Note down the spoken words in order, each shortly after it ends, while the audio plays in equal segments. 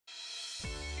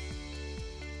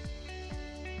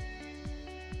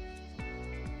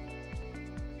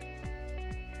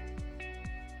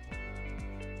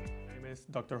is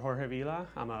Dr. Jorge Vila.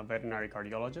 I'm a veterinary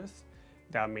cardiologist.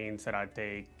 That means that I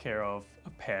take care of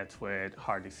pets with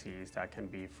heart disease. That can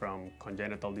be from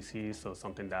congenital disease, so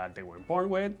something that they weren't born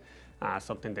with,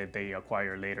 something that they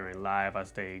acquire later in life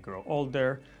as they grow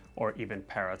older, or even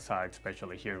parasites,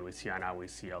 especially here in Louisiana, we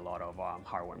see a lot of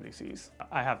heartworm disease.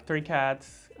 I have 3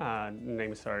 cats.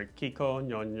 Names are Kiko,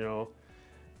 Ñoño,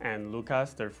 and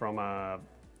Lucas. They're from a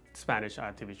Spanish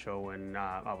TV show when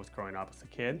I was growing up as a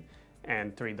kid.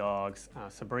 And 3 dogs,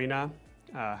 Sabrina,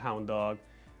 a hound dog,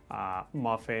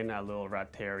 Muffin, a little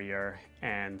rat terrier,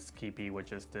 and Skippy,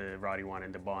 which is the rowdy one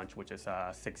in the bunch, which is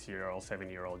a 6-year-old,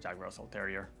 7-year-old Jack Russell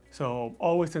Terrier. So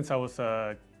always since I was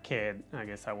a kid, I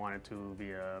guess I wanted to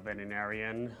be a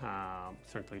veterinarian.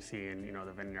 Certainly seeing,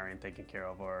 the veterinarian taking care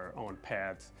of our own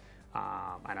pets,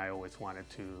 and I always wanted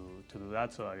to do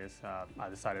that. So I guess I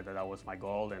decided that was my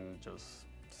goal and just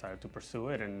decided to pursue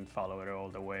it and follow it all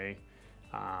the way.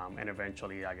 And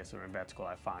eventually, I guess during vet school,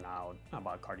 I found out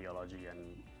about cardiology,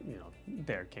 and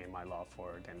there came my love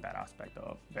for that aspect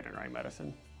of veterinary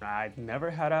medicine. I've never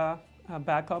had a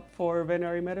backup for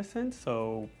veterinary medicine,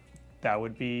 so that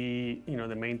would be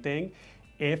the main thing.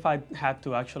 If I had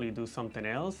to actually do something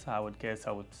else, I would guess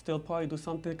I would still probably do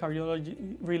something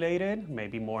cardiology related,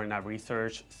 maybe more in a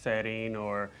research setting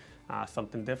or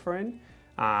something different.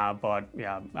 But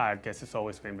yeah, I guess it's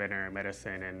always been veterinary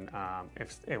medicine, and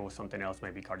if it was something else,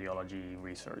 maybe cardiology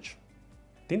research.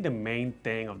 I think the main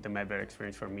thing of the MedVet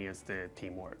experience for me is the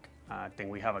teamwork. I think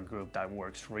we have a group that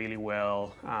works really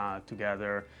well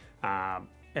together.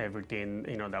 Everything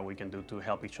that we can do to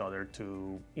help each other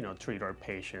to treat our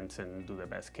patients and do the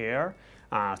best care.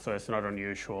 So it's not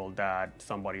unusual that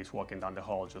somebody is walking down the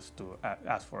hall just to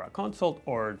ask for a consult,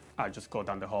 or I just go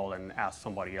down the hall and ask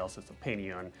somebody else's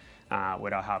opinion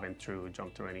without having to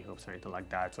jump through any hoops or anything like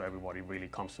that. So everybody really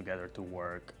comes together to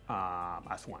work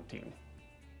as one team.